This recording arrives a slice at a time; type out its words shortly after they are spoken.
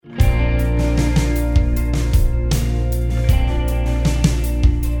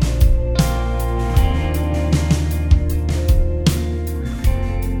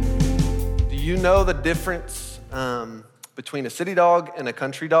know the difference between a city dog and a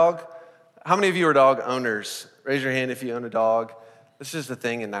country dog? How many of you are dog owners? Raise your hand if you own a dog. This is the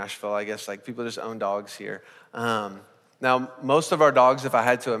thing in Nashville, I guess, like people just own dogs here. Now, most of our dogs, if I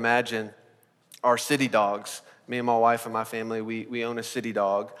had to imagine, are city dogs. Me and my wife and my family, we own a city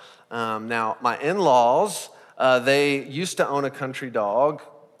dog. Now, my in-laws, they used to own a country dog.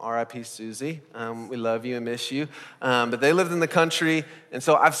 R.I.P. Susie. We love you and miss you. But they lived in the country, and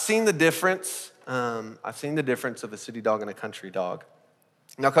so I've seen the difference. I've seen the difference of a city dog and a country dog.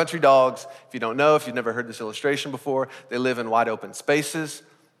 Now, country dogs, if you don't know, if you've never heard this illustration before, they live in wide open spaces.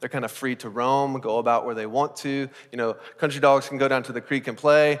 They're kind of free to roam, go about where they want to. You know, country dogs can go down to the creek and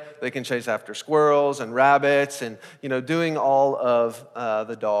play. They can chase after squirrels and rabbits and, doing all of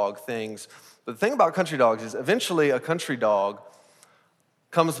the dog things. But the thing about country dogs is eventually a country dog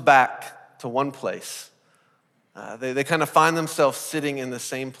comes back to one place. They kind of find themselves sitting in the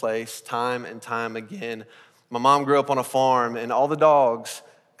same place time and time again. My mom grew up on a farm, and all the dogs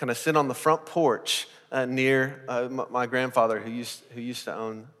kind of sit on the front porch near my grandfather who used to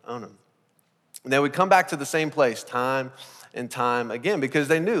own them. And they would come back to the same place time and time again because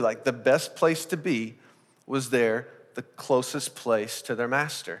they knew like the best place to be was there, the closest place to their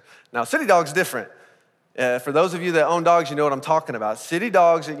master. Now, city dog's different. For those of you that own dogs, you know what I'm talking about. City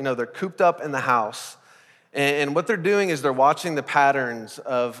dogs, they're cooped up in the house. And what they're doing is they're watching the patterns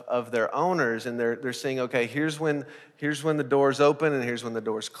of their owners, and they're seeing, okay, here's when the doors open and here's when the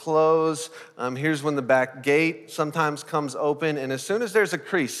doors close. Here's when the back gate sometimes comes open. And as soon as there's a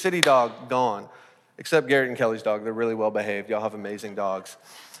crease, city dog, gone. Except Garrett and Kelly's dog. They're really well behaved. Y'all have amazing dogs.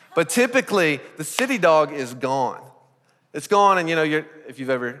 But typically, the city dog is gone. It's gone, and if you've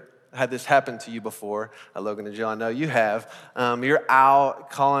ever had this happen to you before, Logan and John know you have. You're out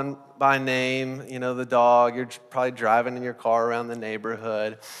calling by name, the dog. You're probably driving in your car around the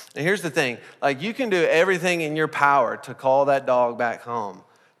neighborhood. And here's the thing, like you can do everything in your power to call that dog back home,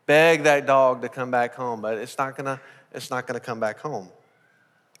 beg that dog to come back home, but it's not gonna come back home.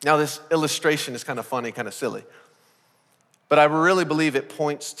 Now this illustration is kind of funny, kind of silly, but I really believe it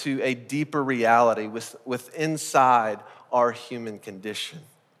points to a deeper reality with inside our human condition.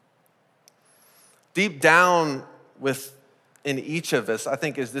 Deep down within each of us, I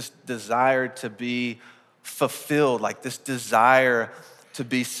think, is this desire to be fulfilled, like this desire to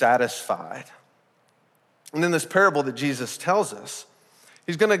be satisfied. And in this parable that Jesus tells us,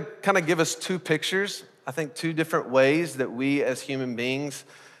 he's gonna kind of give us two pictures, I think two different ways that we as human beings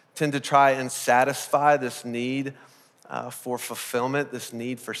tend to try and satisfy this need for fulfillment, this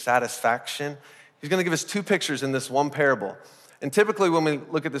need for satisfaction. He's gonna give us two pictures in this one parable. And typically when we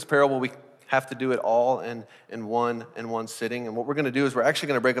look at this parable, we have to do it all in one sitting. And what we're gonna do is we're actually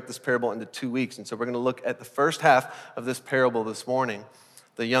gonna break up this parable into 2 weeks. And so we're gonna look at the first half of this parable this morning,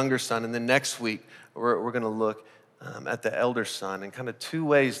 the younger son. And then next week, we're gonna look at the elder son, and kind of two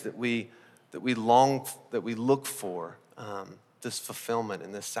ways that we look for this fulfillment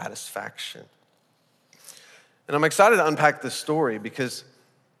and this satisfaction. And I'm excited to unpack this story because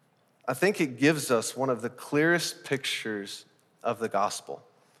I think it gives us one of the clearest pictures of the gospel.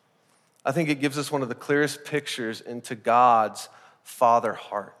 I think it gives us one of the clearest pictures into God's father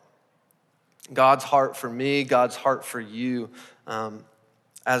heart. God's heart for me, God's heart for you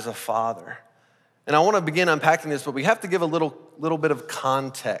as a father. And I want to begin unpacking this, but we have to give a little bit of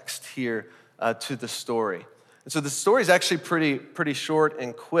context here to the story. And so the story is actually pretty short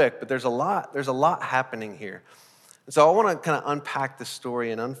and quick, but there's a lot happening here. And so I want to kind of unpack the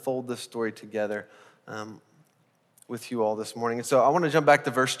story and unfold this story together with you all this morning. And so I want to jump back to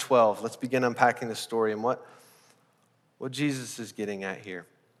verse 12. Let's begin unpacking the story and what Jesus is getting at here.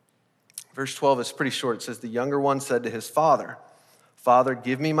 Verse 12 is pretty short. It says, the younger one said to his father, "Father,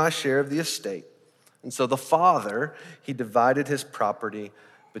 give me my share of the estate." And so the father, he divided his property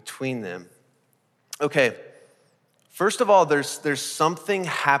between them. Okay, first of all, there's something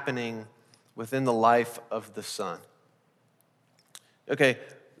happening within the life of the son. Okay,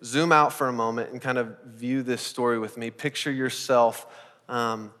 zoom out for a moment and kind of view this story with me. Picture yourself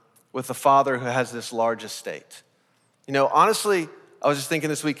with a father who has this large estate. Honestly, I was just thinking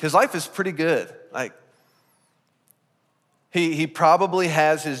this week, his life is pretty good. Like, he probably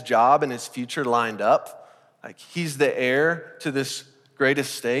has his job and his future lined up. Like, he's the heir to this great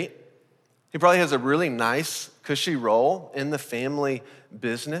estate. He probably has a really nice, cushy role in the family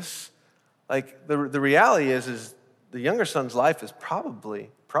business. Like, the reality is the younger son's life is probably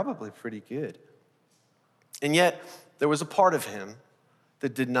pretty good. And yet, there was a part of him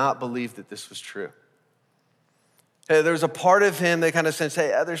that did not believe that this was true. There was a part of him that kind of sensed,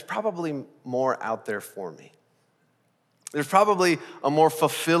 hey, there's probably more out there for me. There's probably a more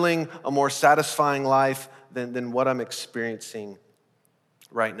fulfilling, a more satisfying life than what I'm experiencing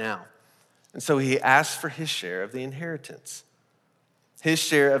right now. And so he asked for his share of the inheritance, his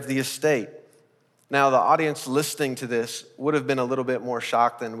share of the estate. Now, the audience listening to this would have been a little bit more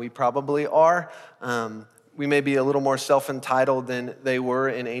shocked than we probably are. We may be a little more self-entitled than they were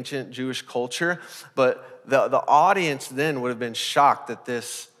in ancient Jewish culture, but the audience then would have been shocked that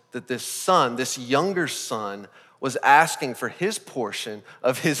this son, this younger son, was asking for his portion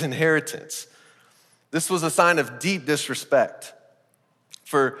of his inheritance. This was a sign of deep disrespect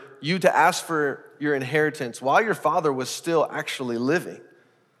for you to ask for your inheritance while your father was still actually living.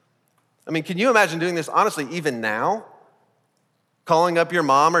 I mean, can you imagine doing this, honestly, even now? Calling up your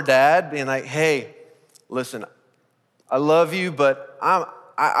mom or dad, being like, hey, listen, I love you, but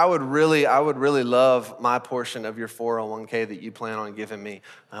I would really love my portion of your 401k that you plan on giving me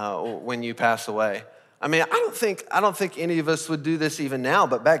when you pass away. I mean, I don't think any of us would do this even now,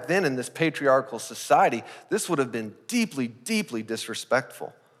 but back then in this patriarchal society, this would have been deeply, deeply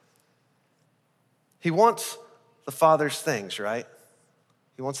disrespectful. He wants the father's things, right?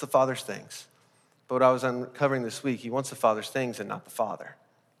 He wants the father's things. But what I was uncovering this week, he wants the father's things and not the father.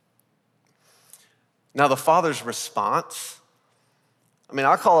 Now, the father's response, I mean,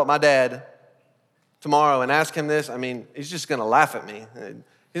 I'll call up my dad tomorrow and ask him this. I mean, he's just going to laugh at me.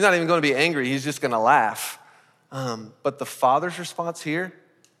 He's not even going to be angry. He's just going to laugh. But the father's response here,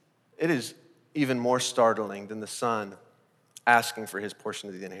 it is even more startling than the son asking for his portion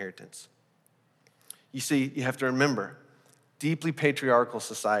of the inheritance. You see, you have to remember, deeply patriarchal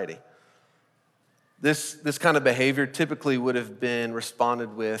society. This kind of behavior typically would have been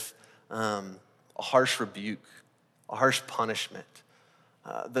responded with a harsh rebuke, a harsh punishment.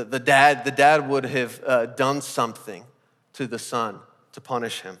 The dad would have done something to the son to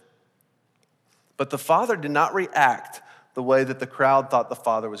punish him. But the father did not react the way that the crowd thought the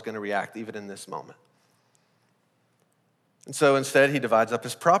father was going to react, even in this moment. And so instead, he divides up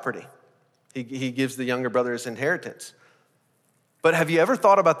his property. He gives the younger brother his inheritance. But have you ever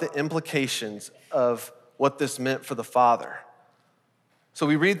thought about the implications of what this meant for the father? So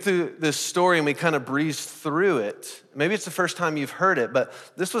we read through this story and we kind of breeze through it. Maybe it's the first time you've heard it, but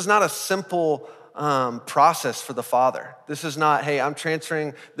this was not a simple process for the father. This is not, hey, I'm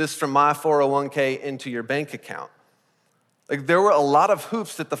transferring this from my 401k into your bank account. Like, there were a lot of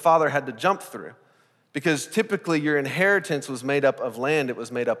hoops that the father had to jump through, because typically your inheritance was made up of land, it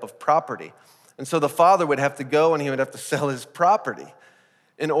was made up of property. And so the father would have to go and he would have to sell his property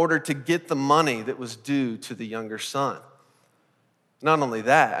in order to get the money that was due to the younger son. Not only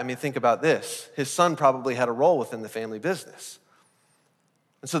that, I mean, think about this. His son probably had a role within the family business.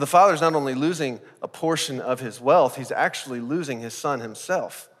 And so the father's not only losing a portion of his wealth, he's actually losing his son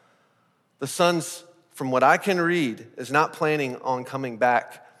himself. The son's, from what I can read, is not planning on coming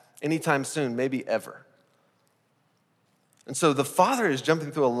back anytime soon, maybe ever. And so the father is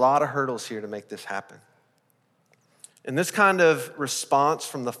jumping through a lot of hurdles here to make this happen. And this kind of response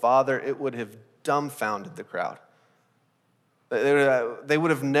from the father, it would have dumbfounded the crowd. They would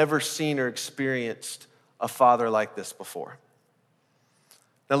have never seen or experienced a father like this before.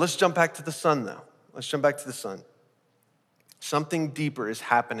 Now let's jump back to the son, though. Let's jump back to the son. Something deeper is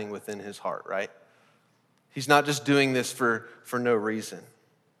happening within his heart, right? He's not just doing this for no reason.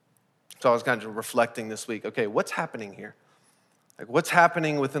 So I was kind of reflecting this week, okay, what's happening here? Like, what's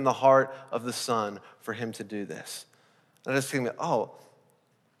happening within the heart of the son for him to do this? And I just think,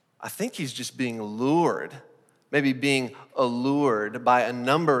 I think he's just being lured, maybe being allured by a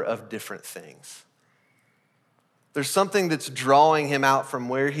number of different things. There's something that's drawing him out from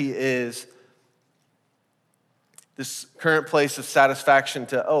where he is, this current place of satisfaction,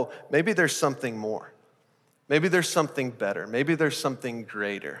 to, maybe there's something more. Maybe there's something better. Maybe there's something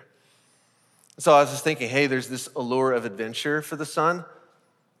greater. So I was just thinking, hey, there's this allure of adventure for the son.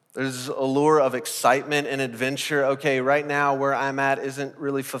 There's this allure of excitement and adventure. Okay, right now where I'm at isn't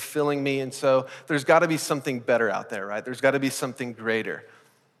really fulfilling me, and so there's got to be something better out there, right? There's got to be something greater.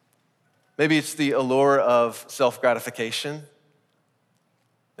 Maybe it's the allure of self-gratification.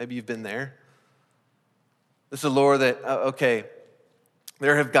 Maybe you've been there. This allure that,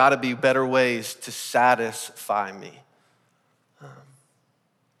 there have got to be better ways to satisfy me.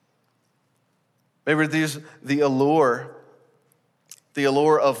 Maybe there's the allure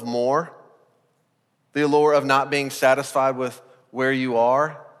of more, the allure of not being satisfied with where you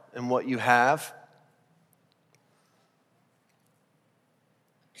are and what you have.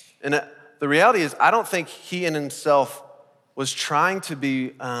 And the reality is, I don't think he in himself was trying to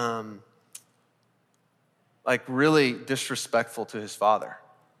be really disrespectful to his father.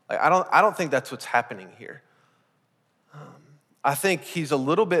 I don't think that's what's happening here. I think he's a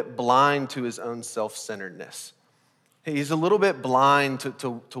little bit blind to his own self-centeredness. He's a little bit blind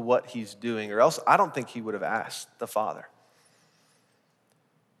to what he's doing, or else I don't think he would have asked the Father.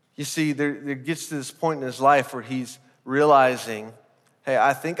 You see, there gets to this point in his life where he's realizing, hey,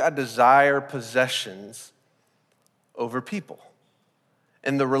 I think I desire possessions over people.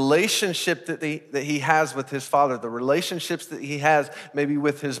 And the relationship that he has with his father, the relationships that he has maybe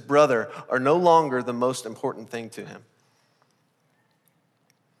with his brother, are no longer the most important thing to him.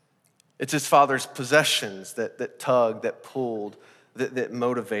 It's his father's possessions that tugged, that pulled, that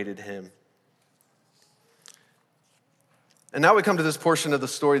motivated him. And now we come to this portion of the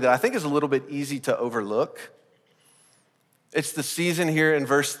story that I think is a little bit easy to overlook. It's the season here in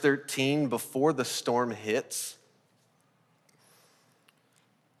verse 13 before the storm hits.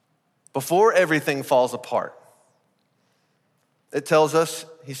 Before everything falls apart. It tells us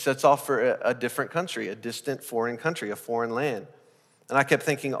he sets off for a different country, a distant foreign country, a foreign land. And I kept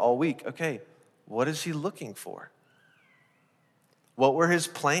thinking all week, okay, what is he looking for? What were his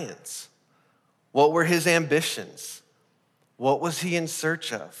plans? What were his ambitions? What was he in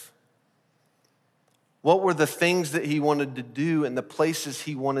search of? What were the things that he wanted to do and the places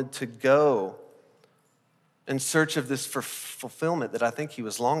he wanted to go in search of this fulfillment that I think he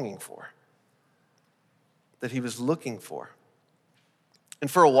was longing for, that he was looking for? And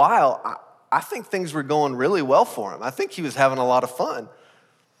for a while, I think things were going really well for him. I think he was having a lot of fun.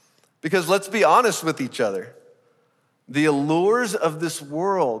 Because let's be honest with each other. The allures of this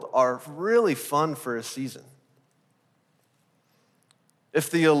world are really fun for a season. If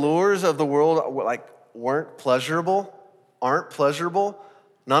the allures of the world aren't pleasurable,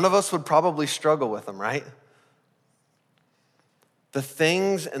 none of us would probably struggle with them, right? The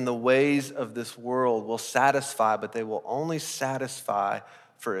things and the ways of this world will satisfy, but they will only satisfy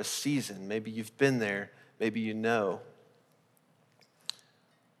for a season. Maybe you've been there, maybe you know.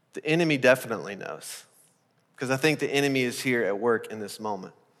 The enemy definitely knows, because I think the enemy is here at work in this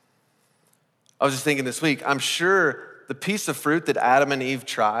moment. I was just thinking this week, I'm sure the piece of fruit that Adam and Eve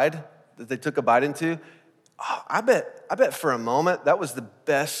tried, that they took a bite into, I bet for a moment that was the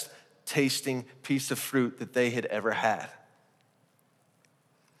best tasting piece of fruit that they had ever had.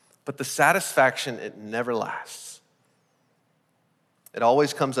 But the satisfaction, it never lasts. It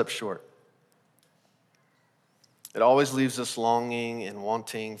always comes up short. It always leaves us longing and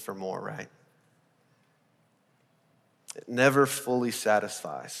wanting for more, right? It never fully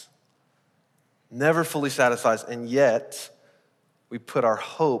satisfies. Never fully satisfies, and yet we put our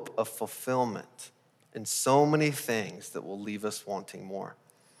hope of fulfillment in so many things that will leave us wanting more.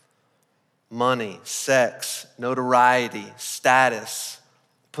 Money, sex, notoriety, status,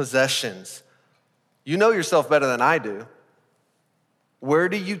 possessions. You know yourself better than I do. Where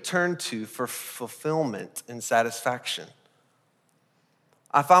do you turn to for fulfillment and satisfaction?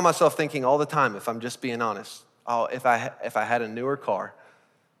 I find myself thinking all the time, if I'm just being honest, if I had a newer car,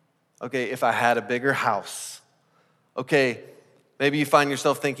 okay, if I had a bigger house, okay, maybe you find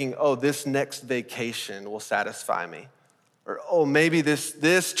yourself thinking, oh, this next vacation will satisfy me. Or, oh, maybe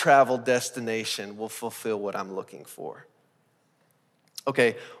this travel destination will fulfill what I'm looking for.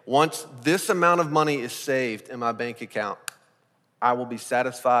 Okay, once this amount of money is saved in my bank account, I will be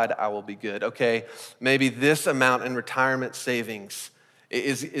satisfied, I will be good. Okay, maybe this amount in retirement savings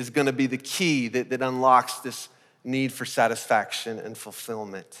is gonna be the key that unlocks this need for satisfaction and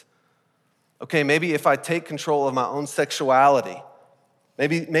fulfillment. Okay, maybe if I take control of my own sexuality,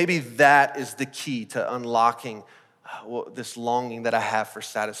 maybe that is the key to unlocking this longing that I have for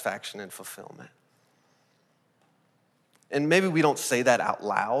satisfaction and fulfillment. And maybe we don't say that out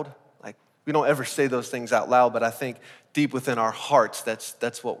loud. Like, we don't ever say those things out loud, but I think deep within our hearts,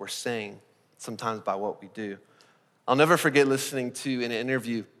 that's what we're saying sometimes by what we do. I'll never forget listening to an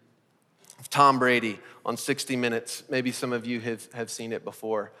interview of Tom Brady on 60 Minutes. Maybe some of you have seen it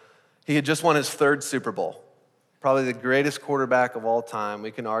before. He had just won his third Super Bowl. Probably the greatest quarterback of all time.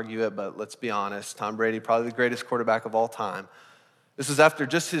 We can argue it, but let's be honest. Tom Brady, probably the greatest quarterback of all time. This was after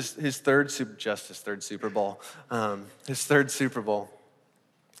just his third Super Bowl. His third Super Bowl.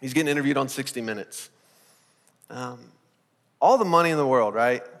 He's getting interviewed on 60 Minutes. All the money in the world,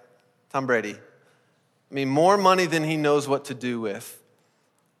 right? Tom Brady. I mean, more money than he knows what to do with.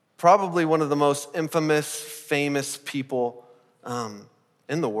 Probably one of the most infamous, famous people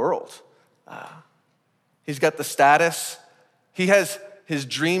in the world. He's got the status. He has his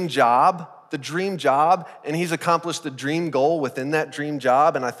dream job, and he's accomplished the dream goal within that dream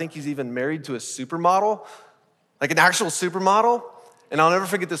job, and I think he's even married to a supermodel, like an actual supermodel. And I'll never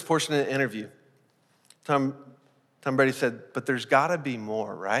forget this portion of the interview. Tom Brady said, but there's gotta be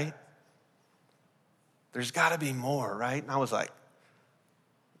more, right? There's got to be more, right? And I was like,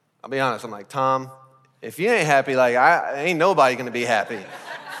 I'll be honest, I'm like, Tom, if you ain't happy, like, ain't nobody gonna be happy.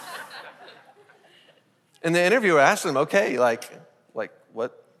 And the interviewer asked him, okay, like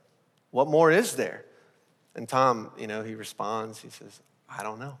what more is there? And Tom, he responds, he says, I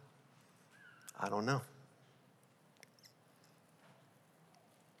don't know.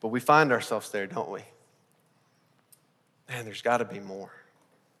 But we find ourselves there, don't we? Man, there's got to be more.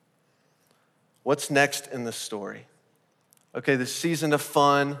 What's next in the story? Okay, the season of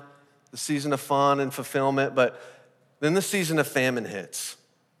fun and fulfillment, but then the season of famine hits.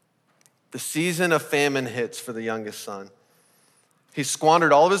 The season of famine hits for the youngest son. He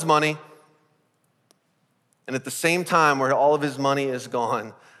squandered all of his money, and at the same time where all of his money is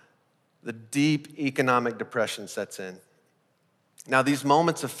gone, the deep economic depression sets in. Now, these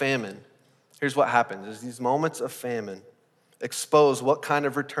moments of famine, here's what happens, is these moments of famine expose what kind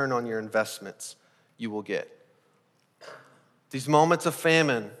of return on your investments you will get. These moments of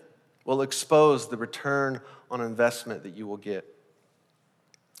famine will expose the return on investment that you will get.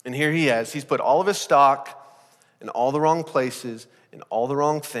 And here he's put all of his stock in all the wrong places, in all the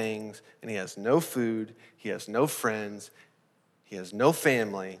wrong things, and he has no food, he has no friends, he has no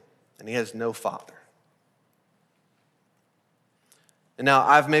family, and he has no father. And now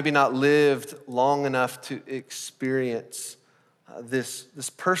I've maybe not lived long enough to experience this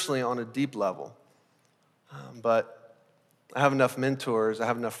personally on a deep level, but I have enough mentors, I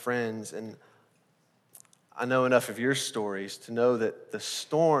have enough friends, and I know enough of your stories to know that the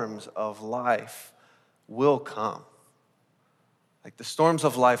storms of life will come. Like the storms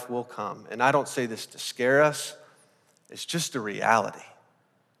of life will come. And I don't say this to scare us. It's just a reality.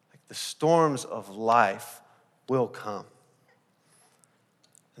 Like the storms of life will come.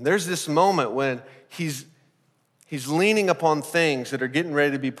 And there's this moment when he's leaning upon things that are getting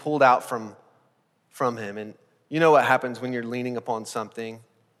ready to be pulled out from him. And you know what happens when you're leaning upon something?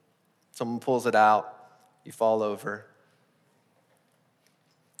 Someone pulls it out, you fall over.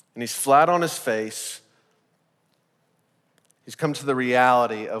 And he's flat on his face. He's come to the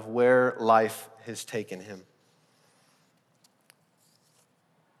reality of where life has taken him.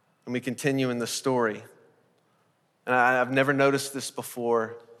 And we continue in the story. And I've never noticed this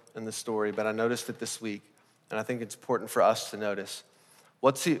before in the story, but I noticed it this week. And I think it's important for us to notice.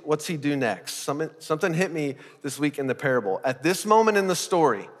 What's he do next? Something hit me this week in the parable. At this moment in the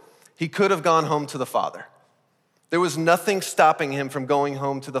story, he could have gone home to the Father. There was nothing stopping him from going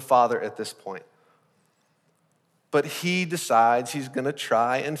home to the Father at this point. But he decides he's going to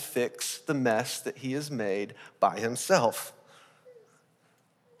try and fix the mess that he has made by himself.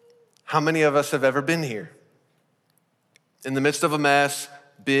 How many of us have ever been here? In the midst of a mess,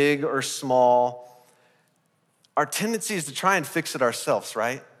 big or small, our tendency is to try and fix it ourselves,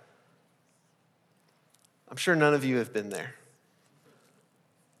 right? I'm sure none of you have been there.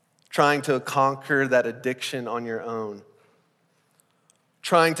 Trying to conquer that addiction on your own.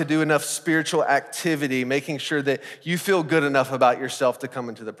 Trying to do enough spiritual activity, making sure that you feel good enough about yourself to come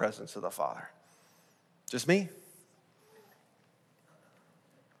into the presence of the Father. Just me?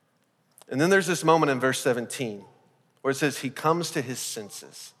 And then there's this moment in verse 17 where it says he comes to his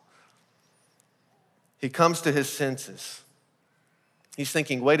senses. He comes to his senses. He's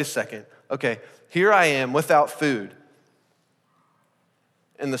thinking, wait a second, okay, here I am without food.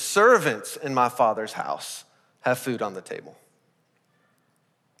 And the servants in my father's house have food on the table.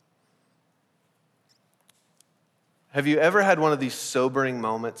 Have you ever had one of these sobering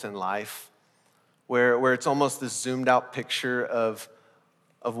moments in life where it's almost this zoomed out picture of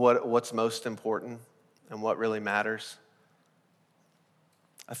what's most important and what really matters?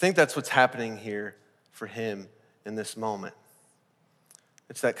 I think that's what's happening here for him in this moment.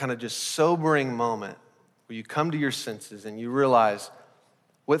 It's that kind of just sobering moment where you come to your senses and you realize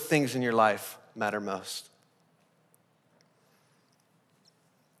what things in your life matter most.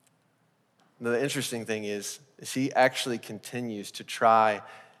 Now, the interesting thing is he actually continues to try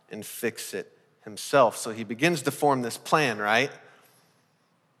and fix it himself. So he begins to form this plan, right?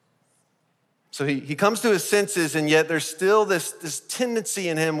 So he comes to his senses, and yet there's still this tendency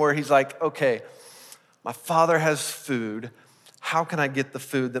in him where he's like, okay, my father has food. How can I get the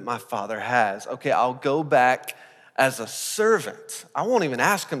food that my father has? Okay, I'll go back as a servant. I won't even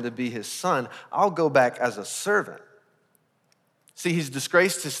ask him to be his son. I'll go back as a servant. See, he's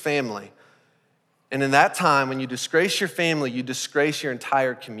disgraced his family. And in that time, when you disgrace your family, you disgrace your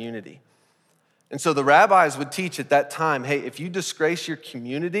entire community. And so the rabbis would teach at that time, hey, if you disgrace your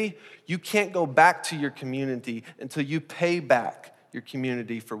community, you can't go back to your community until you pay back your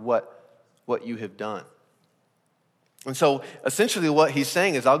community for what you have done. And so essentially what he's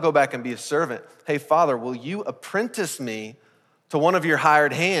saying is, I'll go back and be a servant. Hey, Father, will you apprentice me to one of your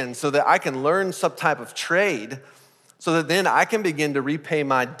hired hands so that I can learn some type of trade so that then I can begin to repay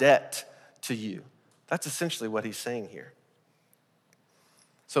my debt to you? That's essentially what he's saying here.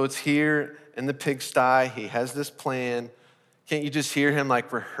 So it's here in the pigsty. He has this plan. Can't you just hear him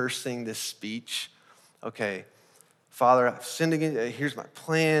like rehearsing this speech? Okay, Father, I've sinned against you. Here's my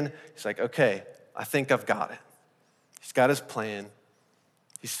plan. He's like, okay, I think I've got it. He's got his plan.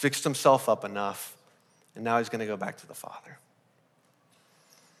 He's fixed himself up enough. And now he's going to go back to the Father.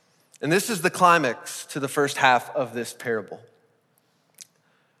 And this is the climax to the first half of this parable.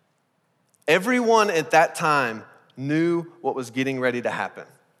 Everyone at that time knew what was getting ready to happen.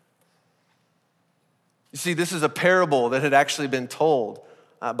 You see, this is a parable that had actually been told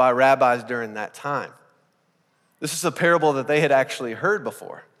by rabbis during that time. This is a parable that they had actually heard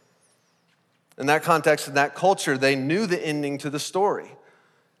before. In that context, in that culture, they knew the ending to the story.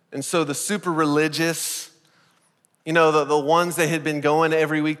 And so the super religious, the ones that had been going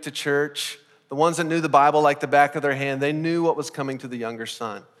every week to church, the ones that knew the Bible like the back of their hand, they knew what was coming to the younger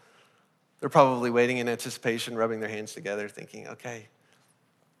son. They're probably waiting in anticipation, rubbing their hands together, thinking, okay,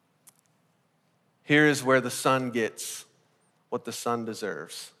 here is where the son gets what the son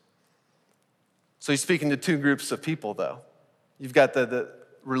deserves. So he's speaking to two groups of people, though. You've got the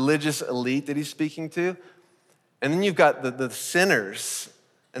religious elite that he's speaking to, and then you've got the sinners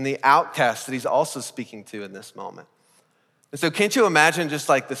and the outcasts that he's also speaking to in this moment. And so can't you imagine just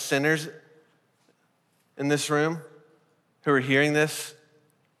like the sinners in this room who are hearing this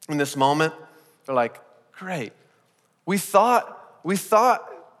in this moment? They're like, great. We thought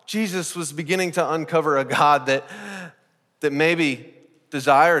Jesus was beginning to uncover a God that maybe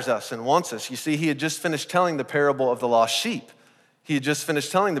desires us and wants us. You see, he had just finished telling the parable of the lost sheep. He had just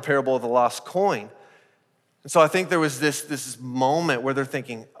finished telling the parable of the lost coin. And so I think there was this moment where they're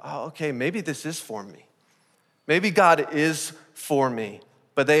thinking, oh, okay, maybe this is for me. Maybe God is for me.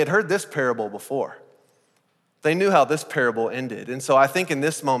 But they had heard this parable before. They knew how this parable ended. And so I think in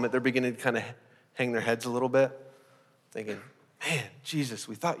this moment, they're beginning to kind of hang their heads a little bit, thinking, man, Jesus,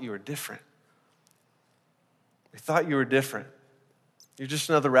 we thought you were different. We thought you were different. You're just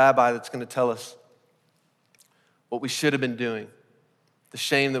another rabbi that's going to tell us what we should have been doing, the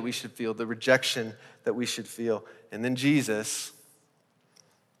shame that we should feel, the rejection that we should feel. And then Jesus,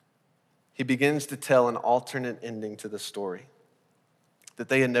 he begins to tell an alternate ending to the story that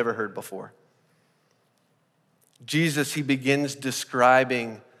they had never heard before. Jesus, he begins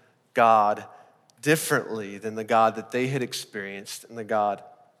describing God differently than the God that they had experienced and the God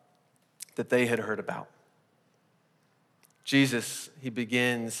that they had heard about. Jesus, he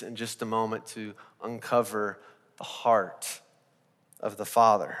begins in just a moment to uncover the heart of the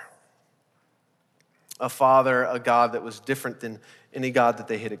Father. A Father, a God that was different than any God that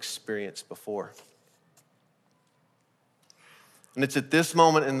they had experienced before. And it's at this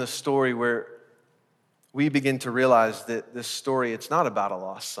moment in the story where we begin to realize that this story, it's not about a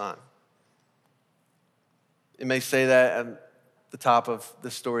lost son. It may say that at the top of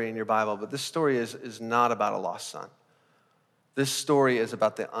the story in your Bible, but this story is not about a lost son. This story is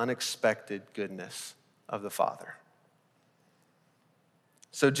about the unexpected goodness of the Father.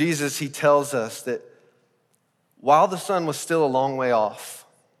 So Jesus, he tells us that while the son was still a long way off,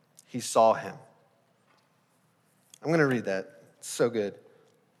 he saw him. I'm going to read that. It's so good.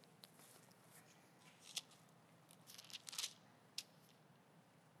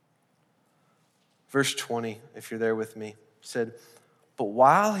 Verse 20, if you're there with me, said, "But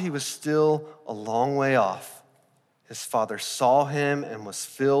while he was still a long way off, his father saw him and was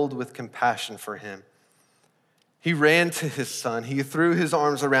filled with compassion for him. He ran to his son. He threw his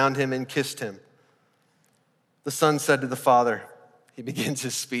arms around him and kissed him. The son said to the father," he begins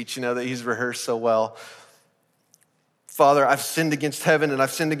his speech, that he's rehearsed so well, "Father, I've sinned against heaven and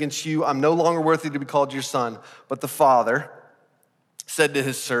I've sinned against you. I'm no longer worthy to be called your son." But the father said to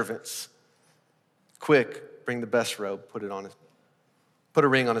his servants, "Quick, bring the best robe, put a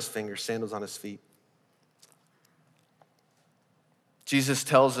ring on his finger, sandals on his feet." Jesus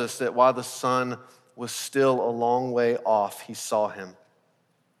tells us that while the son was still a long way off, he saw him.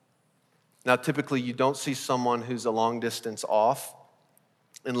 Now, typically, you don't see someone who's a long distance off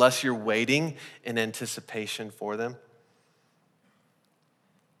unless you're waiting in anticipation for them.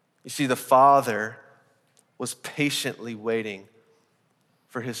 You see, the father was patiently waiting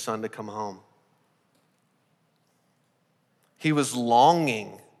for his son to come home. He was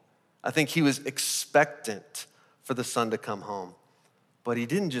longing. I think he was expectant for the son to come home. But he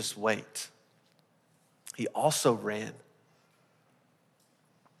didn't just wait. He also ran.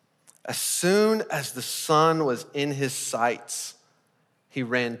 As soon as the son was in his sights, he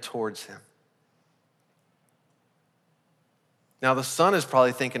ran towards him. Now the son is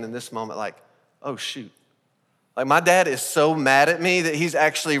probably thinking in this moment like, oh shoot. Like my dad is so mad at me that he's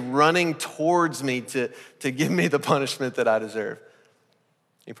actually running towards me to give me the punishment that I deserve.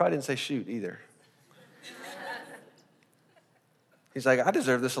 He probably didn't say shoot either. He's like, I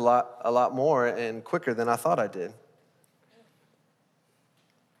deserve this a lot more and quicker than I thought I did.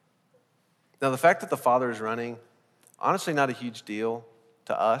 Now, the fact that the father is running, honestly, not a huge deal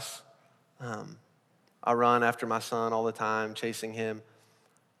to us. I run after my son all the time, chasing him.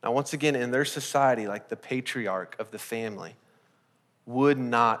 Now, once again, in their society, like the patriarch of the family would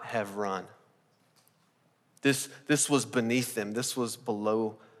not have run. This was beneath them. This was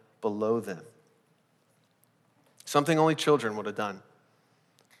below them. Something only children would have done.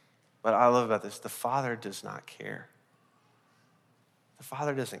 But I love about this, the father does not care. The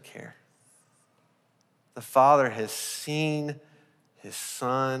father doesn't care. The father has seen his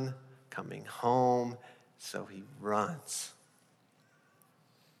son coming home, so he runs.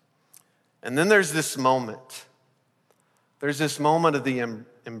 And then there's this moment. There's this moment of the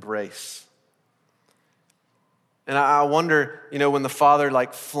embrace. And I wonder, when the father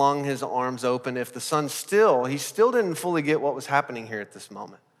flung his arms open, if the son he still didn't fully get what was happening here at this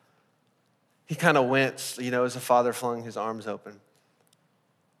moment. He kind of winced, as the father flung his arms open.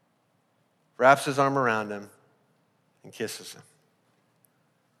 Wraps his arm around him and kisses him.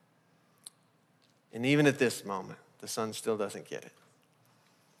 And even at this moment, the son still doesn't get it.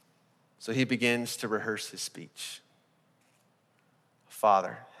 So he begins to rehearse his speech.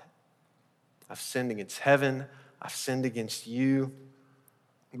 Father, I've sinned against heaven. I've sinned against you.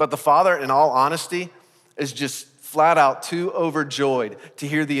 But the father, in all honesty, is just flat out too overjoyed to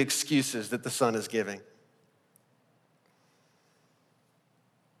hear the excuses that the son is giving.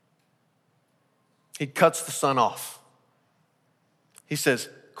 He cuts the son off. He says,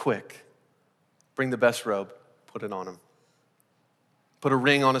 quick, bring the best robe, put it on him. Put a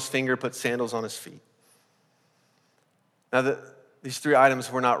ring on his finger, put sandals on his feet. Now, these three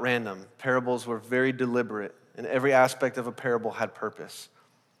items were not random. Parables were very deliberate, and every aspect of a parable had purpose.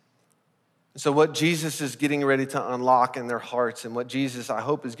 And so what Jesus is getting ready to unlock in their hearts, and what Jesus, I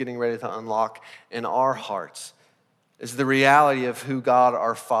hope, is getting ready to unlock in our hearts, is the reality of who God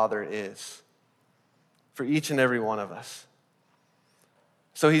our Father is for each and every one of us.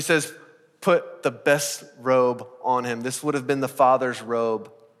 So he says, put the best robe on him. This would have been the father's robe,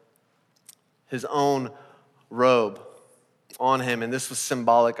 his own robe on him, and this was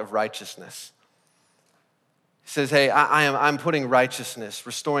symbolic of righteousness. He says, hey, I'm putting righteousness,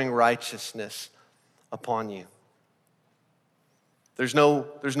 restoring righteousness upon you. There's no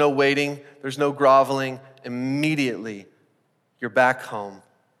waiting, there's no groveling. Immediately, you're back home.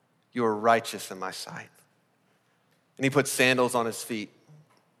 You are righteous in my sight. And he put sandals on his feet.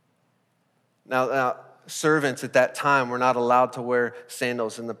 Now, servants at that time were not allowed to wear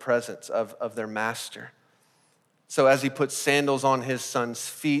sandals in the presence of their master. So as he puts sandals on his son's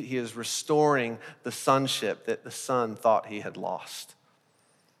feet, he is restoring the sonship that the son thought he had lost.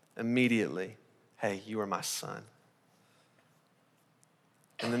 Immediately, hey, you are my son.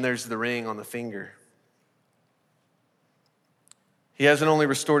 And then there's the ring on the finger. He hasn't only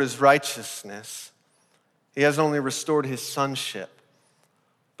restored his righteousness, he hasn't only restored his sonship,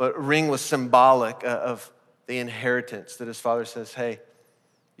 but ring was symbolic of the inheritance that his father says, hey,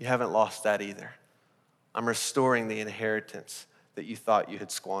 you haven't lost that either. I'm restoring the inheritance that you thought you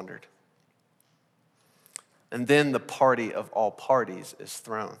had squandered. And then the party of all parties is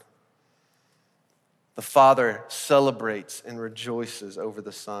thrown. The father celebrates and rejoices over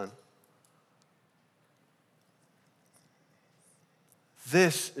the son.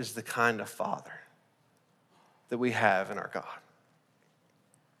 This is the kind of father that we have in our God.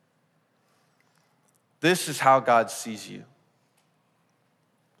 This is how God sees you,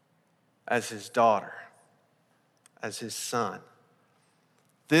 as his daughter, as his son.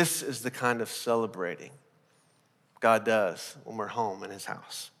 This is the kind of celebrating God does when we're home in his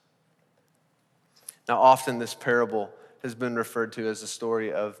house. Now, often this parable has been referred to as the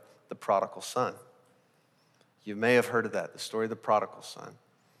story of the prodigal son. You may have heard of that, the story of the prodigal son.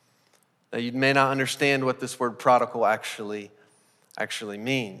 Now, you may not understand what this word prodigal actually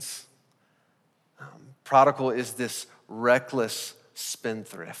means. Prodigal is this reckless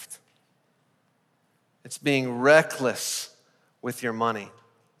spendthrift. It's being reckless with your money.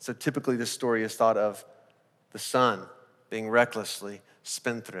 So typically this story is thought of the son being recklessly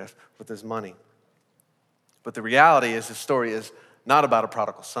spendthrift with his money. But the reality is the story is not about a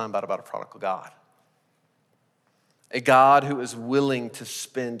prodigal son, but about a prodigal God. A God who is willing to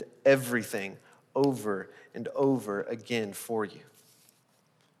spend everything over and over again for you.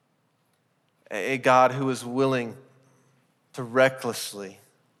 A God who is willing to recklessly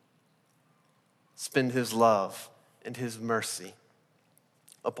spend his love and his mercy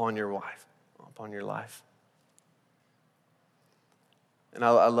upon your wife, upon your life. And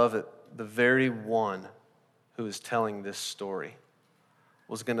I love it. The very one who is telling this story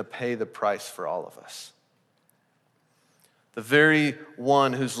was going to pay the price for all of us. The very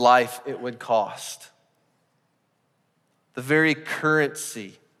one whose life it would cost. The very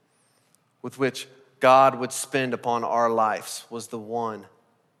currency with which God would spend upon our lives was the one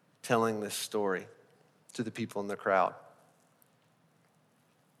telling this story to the people in the crowd.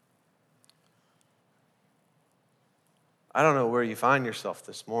 I don't know where you find yourself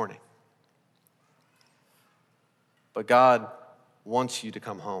this morning, but God wants you to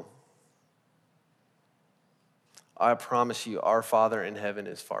come home. I promise you, our Father in heaven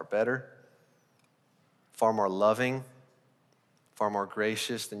is far better, far more loving, far more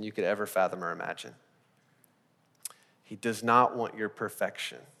gracious than you could ever fathom or imagine. He does not want your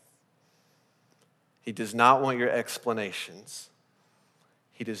perfection. He does not want your explanations.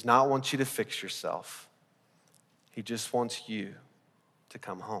 He does not want you to fix yourself. He just wants you to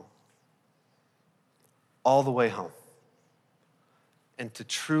come home. All the way home. And to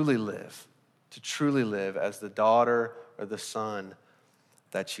truly live as the daughter or the son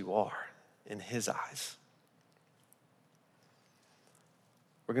that you are in his eyes.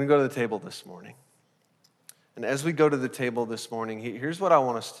 We're going to go to the table this morning. And as we go to the table this morning, here's what I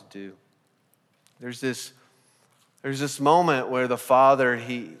want us to do. There's this moment where the father,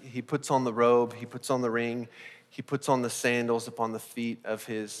 he puts on the robe, he puts on the ring, he puts on the sandals upon the feet of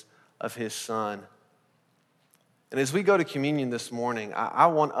his son. And as we go to communion this morning, I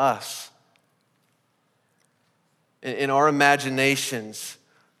want us, in our imaginations,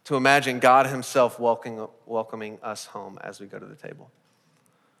 to imagine God himself welcoming us home as we go to the table.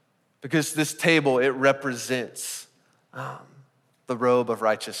 Because this table, it represents the robe of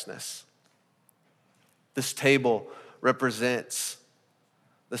righteousness. This table represents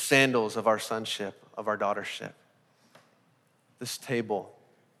the sandals of our sonship, of our daughtership. This table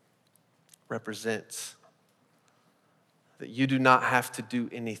represents that you do not have to do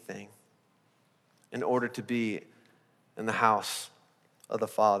anything in order to be in the house of the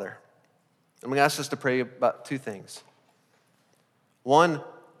Father. I'm going to ask us to pray about two things. One,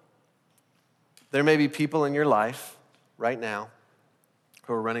 there may be people in your life right now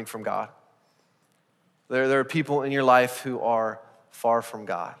who are running from God. There are people in your life who are far from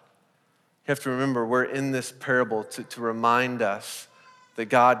God. You have to remember, we're in this parable to remind us that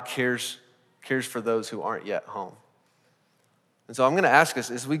God cares for those who aren't yet home. And so I'm going to ask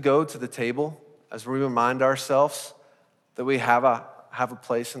us, as we go to the table, as we remind ourselves that we have a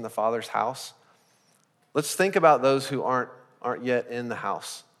place in the Father's house, let's think about those who aren't yet in the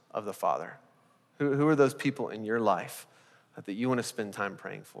house of the Father. Who are those people in your life that you want to spend time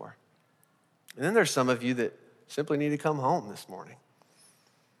praying for? And then there's some of you that simply need to come home this morning.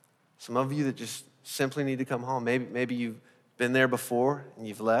 Some of you that just simply need to come home. Maybe you've been there before and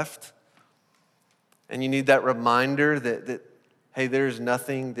you've left. And you need that reminder that hey, there's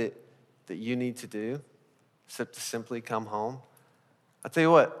nothing that you need to do except to simply come home. I'll tell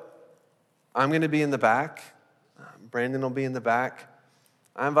you what, I'm going to be in the back. Brandon will be in the back.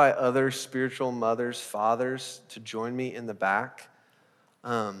 I invite other spiritual mothers, fathers to join me in the back.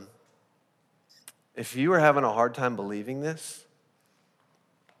 If you are having a hard time believing this,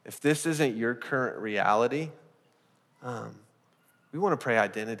 if this isn't your current reality, we want to pray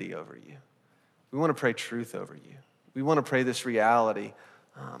identity over you. We want to pray truth over you. We want to pray this reality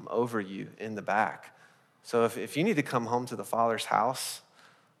over you in the back. So if you need to come home to the Father's house,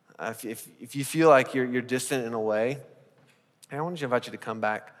 if you feel like you're distant in a way, I want to invite you to come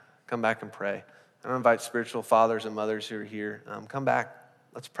back and pray. I want to invite spiritual fathers and mothers who are here. Come back.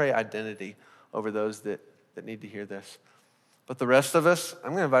 Let's pray identity over those that need to hear this. But the rest of us,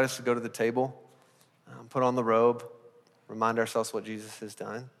 I'm going to invite us to go to the table, put on the robe, remind ourselves what Jesus has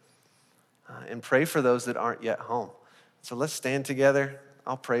done, and pray for those that aren't yet home. So let's stand together.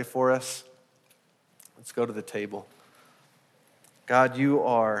 I'll pray for us. Let's go to the table. God, you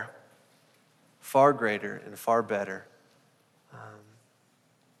are far greater and far better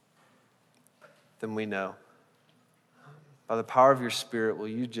than we know. By the power of your Spirit, will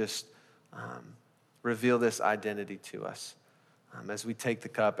you just reveal this identity to us as we take the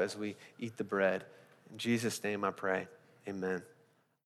cup, as we eat the bread. In Jesus' name I pray, amen.